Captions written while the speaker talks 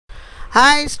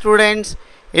Hi students,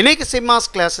 இன்னைக்கு CMOS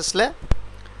classes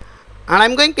and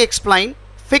I'm going to explain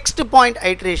fixed point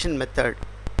iteration method.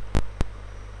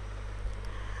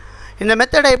 இந்த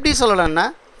method எப்படி சொல்லலாம்னா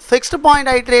fixed point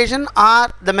iteration or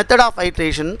the method of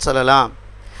iteration சொல்லலாம்.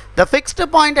 The fixed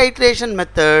point iteration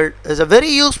method is a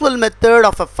very useful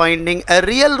method of finding a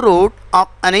real root of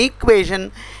an equation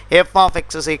f of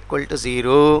x is equal to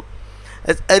 0.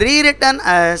 It's rewritten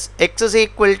as x is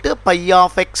equal to pi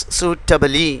of x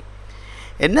suitably.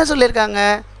 என்ன சொல்லியிருக்காங்க,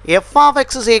 f of x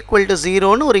is equal to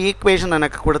 0ன்னு ஒரு equation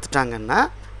எனக்கு கொடுத்துட்டாங்கன்னா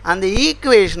அந்த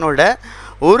ஈக்குவேஷனோட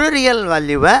ஒரு real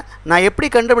வேல்யூவை நான் எப்படி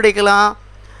கண்டுபிடிக்கலாம்?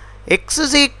 x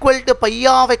is equal to pi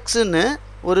of xன்னு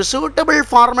ஒரு சூட்டபிள்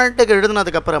ஃபார்மேட்டுக்கு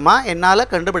எழுதுனதுக்கப்புறமா என்னால்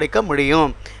கண்டுபிடிக்க முடியும்.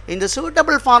 இந்த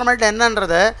சூட்டபிள் ஃபார்மேட்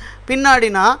என்னன்றதை பின்னாடி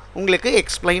நான் உங்களுக்கு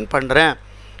எக்ஸ்பிளைன் பண்ணுறேன்.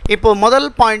 இப்போது முதல்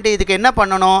பாயிண்ட், இதுக்கு என்ன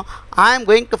பண்ணணும்? I am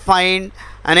going to find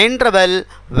an interval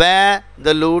where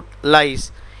the root lies.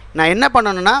 நான் என்ன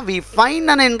பண்ணணும்னா we find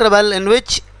an interval in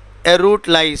which a root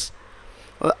lies.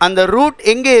 அந்த ரூட்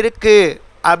எங்கே இருக்குது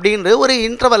அப்படின்ற ஒரு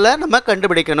இன்டர்வலை நம்ம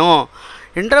கண்டுபிடிக்கணும்.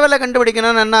 இன்டர்வலை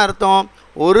கண்டுபிடிக்கணும்னு என்ன அர்த்தம்?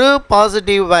 ஒரு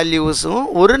பாசிட்டிவ் வேல்யூஸும்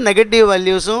ஒரு நெகட்டிவ்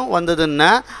வேல்யூஸும்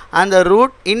வந்ததுன்னா அந்த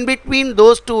root in between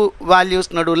those two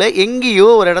values நடுவில் எங்கேயோ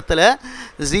ஒரு இடத்துல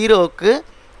ஜீரோவுக்கு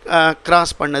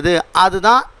கிராஸ் பண்ணுது,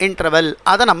 அதுதான் இன்டர்வல்.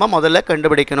 அதை நம்ம முதல்ல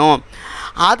கண்டுபிடிக்கணும்.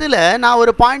 அதில் நான்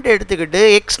ஒரு பாயிண்ட் எடுத்துக்கிட்டு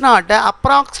x0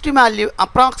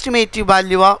 அப்ராக்சிமேட்டிவ்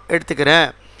வேல்யூவாக எடுத்துக்கிறேன்.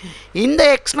 இந்த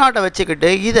x0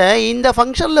 வச்சுக்கிட்டு இதை இந்த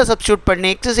ஃபங்க்ஷனில் சப்ஸ்டியூட்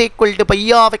பண்ணி x is equal to pi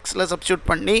of xல substitute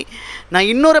பண்ணி நான்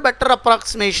இன்னொரு பெட்டர்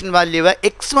அப்ராக்சிமேஷன் வேல்யூவை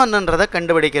x1ன்றதை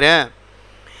கண்டுபிடிக்கிறேன்.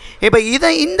 இப்போ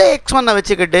இந்த x1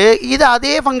 வச்சுக்கிட்டு இதை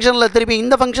அதே ஃபங்க்ஷனில் திருப்பி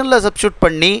இந்த ஃபங்க்ஷனில் சப்ஸ்டியூட்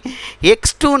பண்ணி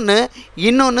x2ன்னு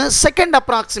இன்னொன்று செகண்ட்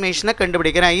அப்ராக்சிமேஷனை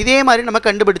கண்டுபிடிக்கிறேன். இதே மாதிரி நம்ம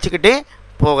கண்டுபிடிச்சிக்கிட்டே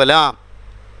போகலாம்.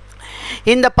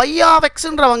 இந்த pi of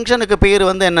xன்ற ஃபங்க்ஷனுக்கு பேர்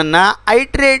வந்து என்னென்னா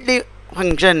ஐட்ரேட்டிவ்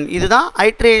ஃபங்க்ஷன். இதுதான்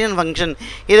ஐட்ரேஷன் ஃபங்க்ஷன்.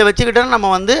 இதை வச்சுக்கிட்டா நம்ம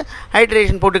வந்து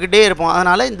ஐட்ரேஷன் போட்டுக்கிட்டே இருப்போம்.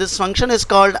 அதனால் this function is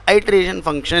called iteration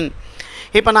function.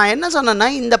 இப்போ நான் என்ன சொன்னேன்னா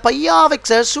இந்த pi of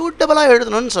xஐ சூட்டபிளாக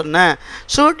எழுதணும்னு சொன்னேன்.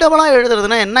 சூட்டபிளாக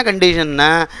எழுதுறதுனா என்ன கண்டிஷன்னா,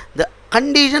 the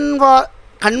condition for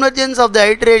convergence of the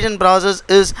iteration process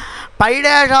is pi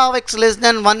dash of x less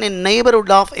than 1 in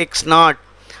neighborhood of x0.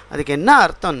 அதுக்கு என்ன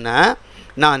அர்த்தம்னா,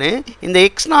 நான் இந்த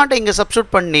x0 இங்கே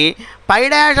சப்ஸ்டியூட் பண்ணி pi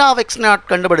dash of x0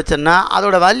 கண்டுபிடிச்சேன்னா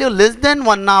அதோட வேல்யூ லெஸ் தென்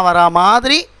 1 வரா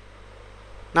மாதிரி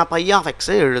நான் pi of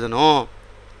x எழுதணும்.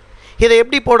 இதை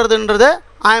எப்படி போடுறதுன்றதை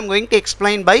I am going to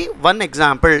explain by one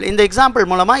example. இந்த எக்ஸாம்பிள்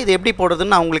மூலமாக இது எப்படி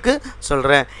போடுறதுன்னு நான் உங்களுக்கு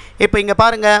சொல்கிறேன். இப்போ இங்கே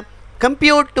பாருங்கள்,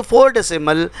 compute to 4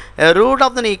 decimal a root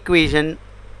of the equation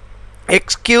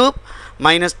x cube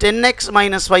minus 10x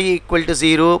minus y equal to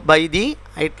 0 by the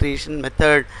iteration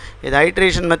method. இது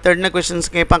iteration methodனு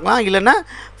கொஸ்டின்ஸ் கேட்பாங்களாம், இல்லைன்னா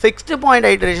ஃபிக்ஸ்டு பாயிண்ட்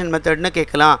ஐட்ரேஷன் மெத்தட்னு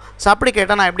கேட்கலாம். ஸோ அப்படி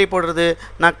கேட்டால் நான் எப்படி போடுறது?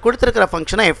 நான் கொடுத்துருக்கிற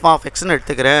ஃபங்க்ஷனை f of xன்னு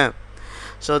எடுத்துக்கிறேன்.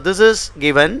 So this is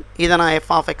given, இதை நான் f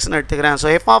of xன்னு எடுத்துக்கிறேன். So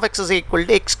f of x is equal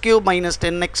to x cube minus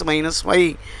 10x minus y.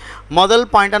 முதல்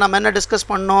பாயிண்ட்டை நம்ம என்ன டிஸ்கஸ்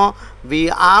பண்ணோம்? we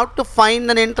have to find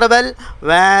an interval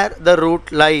where the root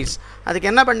lies.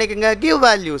 அதுக்கு என்ன பண்ணிக்கோங்க, give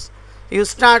values. you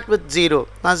start with 0.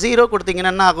 நான் 0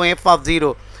 கொடுத்தீங்கன்னா என்ன ஆகும்? f of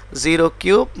 0 0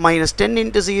 cube minus 10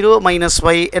 into 0 minus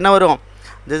y என்ன வரும்?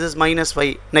 this is minus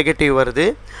y, negative வருது.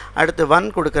 அடுத்து 1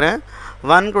 கொடுக்குறேன்.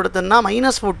 1 கொடுத்தேன்னா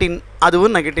minus 14,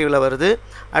 அதுவும் நெகட்டிவில் வருது.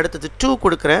 அடுத்தது 2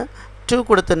 கொடுக்குறேன். 2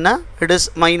 கொடுத்தேன்னா இட் இஸ்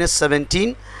minus 17.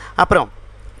 அப்புறம்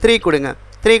 3 கொடுங்க.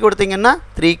 3 கொடுத்தீங்கன்னா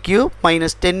 3 cube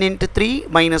minus 10 into 3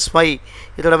 minus 5,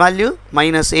 இதோட வேல்யூ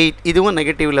minus 8, இதுவும்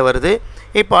நெகட்டிவில் வருது.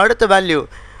 இப்போ அடுத்த வேல்யூ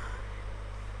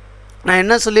நான்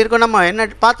என்ன சொல்லியிருக்கோம், நம்ம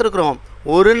என்ன பார்த்துருக்குறோம்?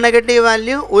 ஒரு நெகட்டிவ்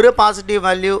வேல்யூ ஒரு பாசிட்டிவ்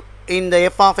வேல்யூ இந்த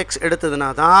f of x எடுத்ததுனா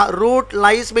தான் root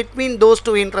lies between those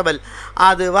two interval.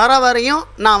 அது வர வரையும்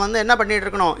நான் வந்து என்ன பண்ணிகிட்டு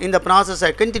இருக்கணும்? இந்த ப்ராசஸை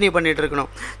கண்டினியூ பண்ணிகிட்டு இருக்கணும்.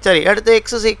 சரி, அடுத்து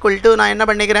x is equal to நான் என்ன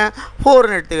பண்ணிக்கிறேன்?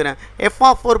 4ன்னு எடுத்துக்கிறேன். f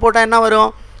of 4 போட்டால் என்ன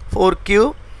வரும்? 4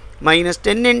 cube minus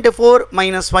 10 into 4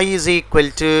 minus y is equal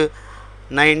to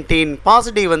 19.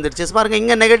 Positive வந்துடுச்சு பாருங்கள்,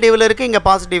 இங்கே நெகட்டிவில் இருக்குது, இங்கே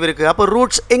பாசிட்டிவ் இருக்குது. அப்போ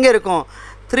ரூட்ஸ் எங்கே இருக்கும்?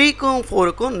 3க்கும்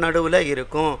 4க்கும் நடுவில்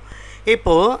இருக்கும்.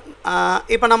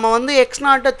 இப்போ நம்ம வந்து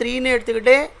x0 3ன்னு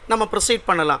எடுத்துக்கிட்டே நம்ம ப்ரொசீட்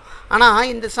பண்ணலாம். ஆனால்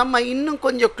இந்த சம்மை இன்னும்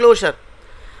கொஞ்சம் க்ளோஷர்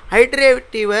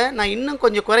ஹைட்ரேட்டிவை நான் இன்னும்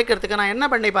கொஞ்சம் குறைக்கிறதுக்கு நான் என்ன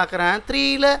பண்ணி பார்க்குறேன்?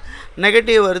 3ல்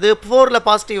நெகட்டிவ் வருது, 4ல்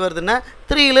பாசிட்டிவ் வருதுன்னா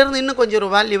 3லேருந்து இன்னும் கொஞ்சம் ஒரு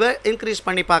வேல்யூவை இன்க்ரீஸ்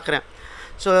பண்ணி பார்க்குறேன்.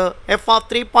 ஸோ f of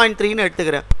 3.3ன்னு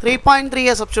எடுத்துக்கிறேன்.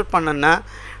 3.3ஐ சப்ஸ்டியூட் பண்ணேன்னா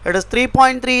it is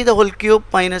 3.3 the whole cube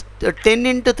minus 10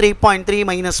 into 3.3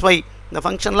 minus y. இந்த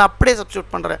ஃபங்க்ஷனில் அப்படியே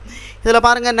சப்ஸ்டியூட் பண்ணுறேன். இதில்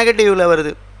பாருங்கள் நெகட்டிவில்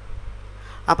வருது.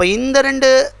 அப்போ இந்த ரெண்டு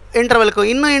இன்டர்வலுக்கும்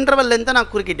இன்னும் இன்டர்வல் லென்த்தை நான்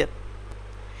குறுக்கிட்டேன்.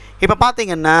 இப்போ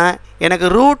பார்த்தீங்கன்னா எனக்கு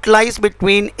ரூட் லைஸ்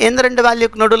பிட்வீன் எந்த ரெண்டு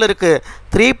வேல்யூக்கு நடுவில் இருக்குது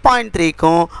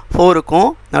 3.3க்கும் 4க்கும்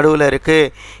நடுவில்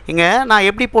இருக்குது. இங்கே நான்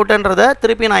எப்படி போட்டேன்றதை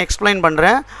திருப்பி நான் எக்ஸ்பிளைன்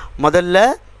பண்ணுறேன். முதல்ல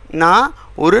நான்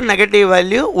ஒரு நெகட்டிவ்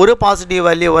வேல்யூ ஒரு பாசிட்டிவ்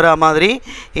வேல்யூ வர மாதிரி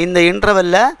இந்த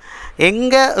இன்டர்வலில்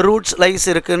எங்கே ரூட்ஸ் லைஸ்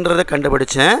இருக்குன்றதை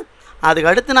கண்டுபிடிச்சேன். அதுக்கு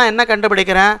அடுத்து நான் என்ன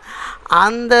கண்டுபிடிக்கிறேன்,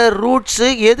 அந்த ரூட்ஸு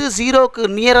எது 0க்கு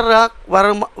நியராக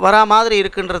வரா மாதிரி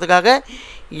இருக்குன்றதுக்காக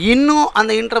இன்னும்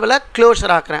அந்த இன்டர்வலை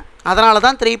க்ளோஸர் ஆக்குறேன். அதனால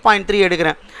தான் 3.3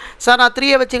 எடுக்கிறேன். சார் நான்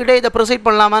 3 வச்சுக்கிட்டே இதை proceed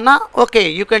பண்ணலாமான்னா okay,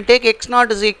 you can take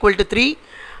x0 = 3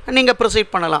 நீங்கள்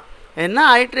ப்ரொசீட் பண்ணலாம். என்ன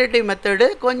ஐட்ரேட்டிவ் மெத்தடு,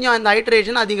 கொஞ்சம் அந்த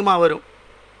ஐட்ரேஷன் அதிகமாக வரும்.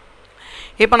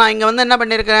 இப்போ நான் இங்கே வந்து என்ன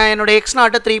பண்ணியிருக்கேன், என்னோடய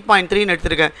x0 3.3ன்னு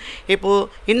எடுத்திருக்கேன். இப்போது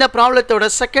இந்த ப்ராப்ளத்தோட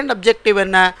செகண்ட் அப்ஜெக்டிவ்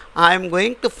என்ன, I am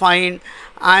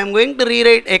going to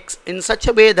rewrite x in such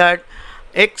a way that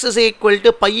x is equal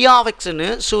to pi of xன்னு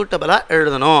சூட்டபிளாக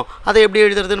எழுதணும். அதை எப்படி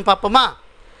எழுதுறதுன்னு பார்ப்போமா?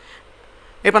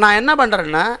 இப்போ நான் என்ன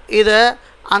பண்ணுறேன்னா, இதை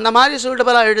அந்த மாதிரி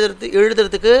சூட்டபிளாக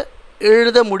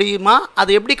எழுத முடியுமா, அது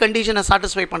எப்படி கண்டிஷனை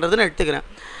சாட்டிஸ்ஃபை பண்ணுறதுன்னு எடுத்துக்கிறேன்.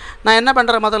 நான் என்ன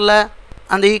பண்ணுறேன், முதல்ல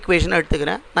அந்த ஈக்குவேஷனை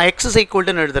எடுத்துக்கிறேன். நான் x is equal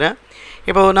to எழுதுகிறேன்.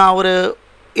 இப்போ நான்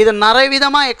இதை நிறைய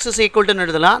விதமாக x is equal to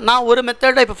எழுதலாம். நான் ஒரு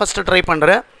மெத்தடை இப்போ ஃபஸ்ட்டு ட்ரை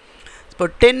பண்ணுறேன். இப்போ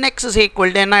 10x is equal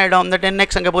to என்ன ஆகிடும், இந்த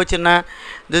 10x அங்கே போச்சுன்னா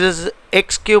this is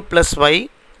x³ + y.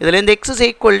 இதுலேருந்து x is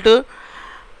equal to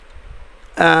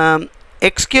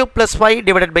x³ + y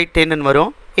 / 10ன்னு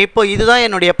வரும். இப்போ இதுதான்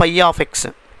என்னுடைய pi of x.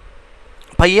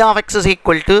 pi of x is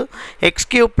equal to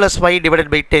x³ + y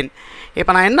 / 10.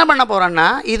 இப்போ நான் என்ன பண்ண போகிறேன்னா,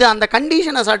 இது அந்த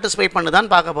கண்டிஷனை சாட்டிஸ்ஃபை பண்ணுதான்னு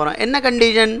பார்க்க போகிறோம். என்ன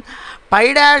condition, pi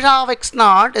dash of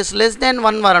x0 is less than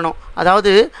 1 வரணும்.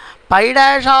 அதாவது pi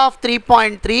dash of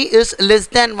 3.3 is less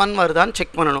than 1 வருதான்னு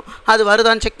செக் பண்ணணும். அது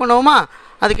வருதான்னு செக் பண்ணுவோமா?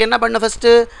 அதுக்கு என்ன பண்ண,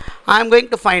 first I am going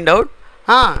to find out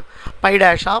pi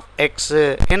dash of x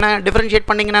என்ன டிஃப்ரென்ஷியேட்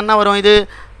பண்ணிங்கன்னா என்ன வரும், இது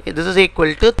this is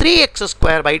equal to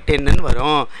 3x² / 10ன்னு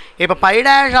வரும். இப்போ pi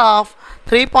dash of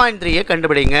 3.3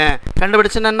 கண்டுபிடிங்க.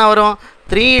 கண்டுபிடிச்சுன்னா என்ன வரும்,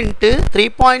 3 ×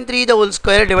 3.3 the whole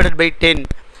square / 10.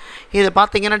 இது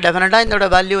பார்த்தீங்கன்னா டெஃபினட்டாக இதோட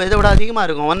வேல்யூ இதை விட அதிகமாக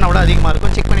இருக்கும், 1 விட அதிகமாக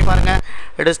இருக்கும். செக் பண்ணி பாருங்கள்.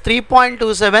 It is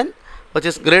 3.27 which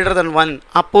is greater than 1.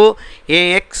 அப்போது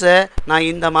என் எக்ஸை நான்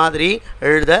இந்த மாதிரி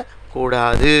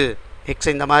எழுதக்கூடாது.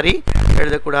 எக்ஸை இந்த மாதிரி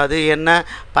எழுதக்கூடாது. என்ன,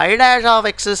 pi dash of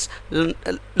x is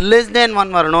less than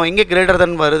 1 வரணும். இங்கே greater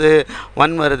than வருது,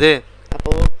 1 வருது.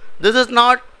 அப்போது this is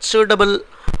not suitable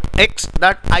x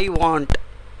that I want.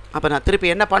 அப்போ நான்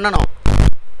திருப்பி என்ன பண்ணணும்,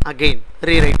 அகெயின்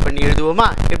ரீரைட் பண்ணி எழுதுவோமா?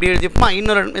 எப்படி எழுதிப்போமா,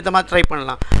 இன்னொரு இந்த மாதிரி ட்ரை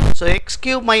பண்ணலாம். So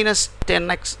x³ -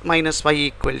 10x -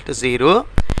 5 = 0.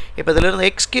 இப்போ இதிலிருந்து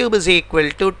x³ is equal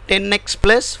to 10x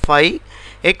 + 5.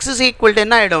 x is equal to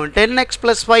என்ன ஆகிடும், 10x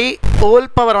 + 5 whole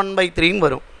power 1/3ன்னு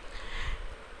வரும்.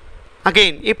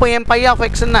 அகெயின் இப்போ என் pi of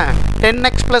x என்ன,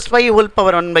 10x + 5 whole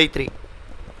power 1/3.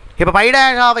 இப்போ pi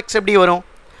dash of x எப்படி வரும்,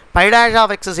 pi dash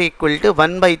of x is equal to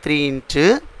 1/3 into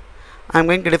I am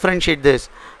going to differentiate this.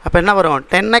 அப்போ என்ன வரும்,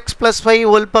 10x + 5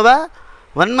 whole power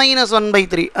 1 -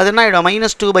 1/3. அது என்ன ஆகிடும்,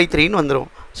 -2/3ன்னு வந்துடும்.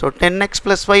 So 10x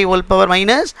 + 5 whole power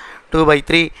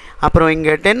 -2/3. அப்புறம்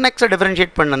இங்கே 10x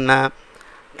டிஃப்ரென்ஷியேட் பண்ணுன்னா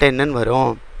 10ன்னு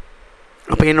வரும்.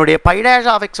 அப்போ என்னுடைய pi dash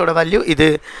of x ஓட வேல்யூ இது.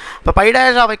 இப்போ pi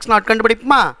dash of x0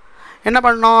 கண்டுபிடிப்போமா? என்ன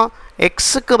பண்ணோம்,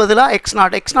 எக்ஸுக்கு பதிலாக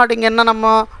x0 இங்கே என்ன, நம்ம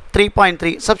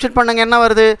 3.3 சப்ஸ்டிட் பண்ணுங்க. என்ன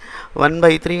வருது,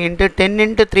 1/3 × 10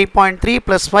 × 3.3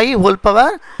 + 5 whole power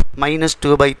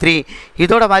 -2/3.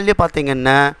 இதோட வேல்யூ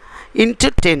பார்த்தீங்கன்னா இன்ட்டு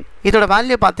 10. இதோட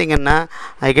வேல்யூ பார்த்தீங்கன்னா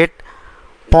ஐ கெட்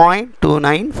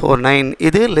 0.2949.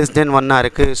 இது லெஸ் தென் 1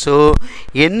 இருக்குது. ஸோ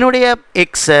என்னுடைய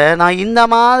எக்ஸை நான் இந்த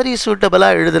மாதிரி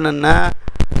சூட்டபிளாக எழுதுனேன்னா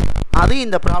அது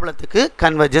இந்த ப்ராப்ளத்துக்கு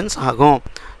கன்வர்ஜென்ஸ் ஆகும்.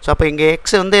 ஸோ அப்போ இங்கே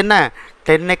எக்ஸ் வந்து என்ன,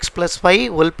 10x + 5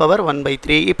 whole power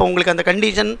 1/3. இப்போ உங்களுக்கு அந்த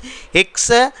கண்டிஷன்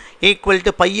எக்ஸை equal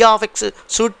to pi of x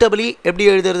சூட்டபிளி எப்படி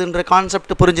எழுதுறதுன்ற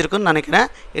கான்செப்ட் புரிஞ்சிருக்குன்னு நினைக்கிறேன்.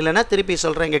 இல்லைன்னா திருப்பி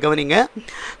சொல்கிறேன், இங்கே கவனிங்க.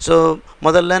 ஸோ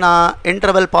முதல்ல நான்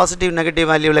இன்டர்வல் பாசிட்டிவ்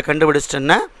நெகட்டிவ் வேல்யூவில்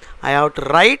கண்டுபிடிச்சிட்டேன்னா I have to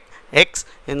right x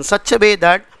in such a way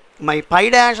that my pi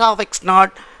dash of x0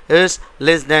 is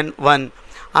less than 1.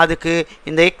 அதுக்கு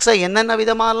இந்த எக்ஸை என்னென்ன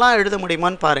விதமாகலாம் எழுத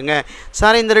முடியுமான்னு பாருங்கள்.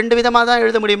 சார் இந்த 2 விதமாக தான்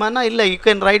எழுத முடியுமான்னா இல்லை, you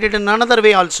can write it in another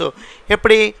way also.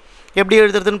 எப்படி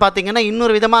எழுதுறதுன்னு பார்த்தீங்கன்னா,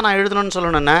 இன்னொரு விதமாக நான் எழுதணும்னு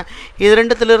சொல்லணுன்னா, இது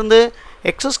ரெண்டுத்துலேருந்து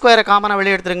x² காமனாக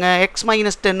வெளியே எடுத்துருங்க. x -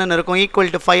 10ன்னு இருக்கும்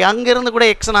 = 5. அங்கேருந்து கூட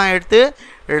x நான் எடுத்து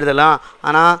எழுதலாம்.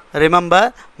 ஆனால் remember,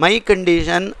 my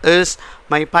condition is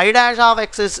my pi dash of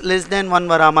x is less than 1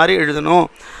 வரா மாதிரி எழுதணும்.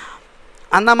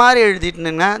 அந்த மாதிரி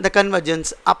எழுதிட்டுங்கன்னா இந்த கன்வர்ஜென்ஸ்,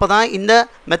 அப்போ தான் இந்த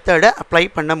மெத்தடை அப்ளை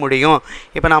பண்ண முடியும்.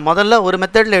 இப்போ நான் முதல்ல ஒரு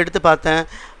மெத்தடில் எடுத்து பார்த்தேன்,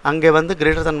 அங்கே வந்து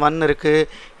greater than 1 இருக்குது.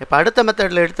 இப்போ அடுத்த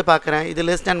மெத்தடில் எடுத்து பார்க்குறேன், இது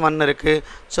less than 1 இருக்குது.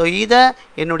 ஸோ இதை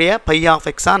என்னுடைய pi of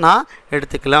x நான்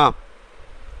எடுத்துக்கலாம்.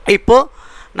 இப்போது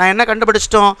நான் என்ன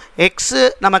கண்டுபிடிச்சிட்டோம், எக்ஸு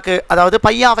நமக்கு அதாவது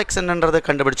பை ஆஃப் எக்ஸ் என்னன்றது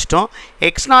கண்டுபிடிச்சிட்டோம்,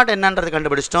 எக்ஸ் நாட் என்னன்றது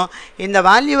கண்டுபிடிச்சிட்டோம். இந்த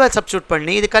வேல்யூவை சப்ஸ்டியூட்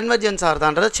பண்ணி இது கன்வர்ஜென்ஸ்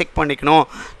ஆகுதான்றதை செக் பண்ணிக்கணும்.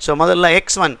 ஸோ முதல்ல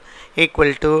x1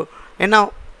 ஈக்குவல் டு என்ன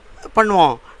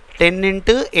பண்ணுவோம், 10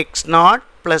 into X not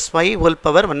plus Y whole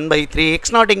power 1/3.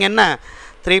 X not இங்கே என்ன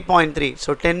 3.3. So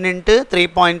 10 into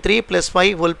 3.3 plus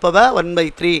Y whole power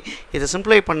 1/3. இதை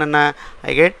சிம்பிளை பண்ணேன்னா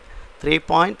ஐ கெட்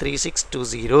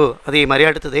 3.3620. அதே மாதிரி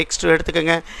அடுத்தது x2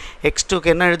 எடுத்துக்கோங்க. x2க்கு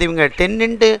என்ன எழுதுவீங்க, 10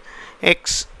 into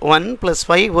x1 plus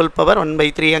Y whole power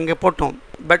 1/3 அங்கே போட்டோம்.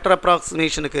 பெட்டர்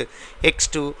அப்ராக்சிமேஷனுக்கு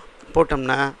x2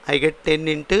 போட்டோம்னா I get 10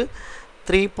 into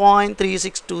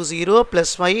 3.3620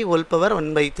 plus Y whole power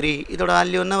 1/3. இதோட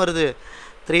வேல்யூ என்ன வருது,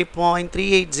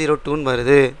 3.3802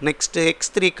 வருது. நெக்ஸ்ட்டு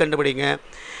x3 கண்டுபிடிங்க.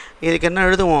 இதுக்கு என்ன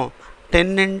எழுதுவோம்,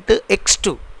 10 into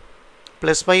x2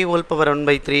 plus Y whole power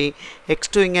 1/3.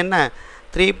 x2 இங்கே என்ன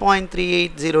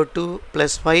 3.3802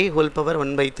 ப்ளஸ் ஒய் ஹோல் பவர்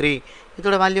 1/3.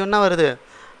 இதோட வேல்யூ என்ன வருது,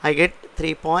 ஐ கெட்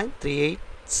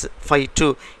 3.3852.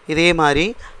 இதே மாதிரி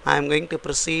I am going to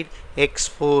proceed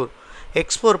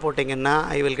x4 போட்டிங்கன்னா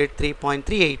ஐ வில் கெட்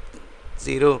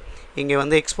 3.380. இங்கே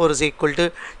வந்து x4 இஸ் ஈக்குவல் டு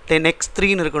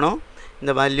 10x3ன்னு இருக்கணும்.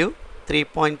 இந்த வேல்யூ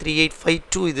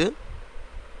 3.3852. இது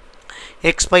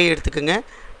x5 எடுத்துக்கோங்க.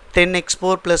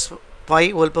 10x4 plus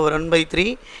 5 whole power 1/3.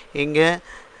 இங்கே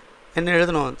என்ன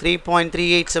எழுதணும்,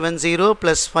 3.3870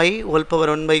 plus 5 whole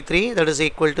power 1/3 that is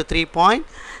equal to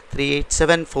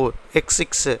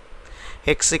 3.3874.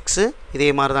 x6 இதே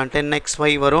மாதிரி தான்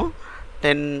 10x5 வரும்.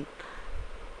 10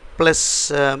 ப்ளஸ்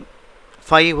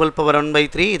 5 ஹோல் பவர்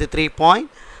 1/3 இது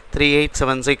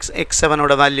 3.3876.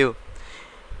 x7ஓட வேல்யூ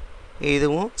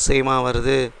இதுவும் சேமாக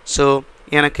வருது. ஸோ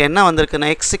எனக்கு என்ன வந்திருக்குன்னா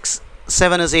x6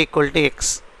 7 இஸ் ஈக்குவல் டு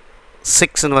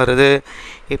x6ன்னு வருது.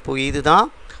 இப்போது இதுதான்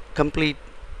complete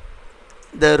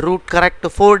the root correct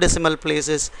 4 decimal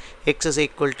places x is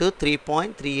equal to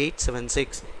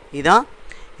 3.3876. இதான்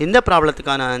இந்த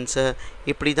ப்ராப்ளத்துக்கான ஆன்சர்.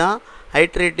 இப்படி தான்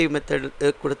ஐட்ரேட்டிவ் மெத்தட்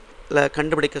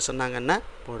கண்டுபிடிக்க சொன்னாங்கன்னா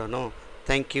போடணும்.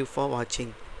 தேங்க்யூ ஃபார்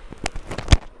வாட்சிங்.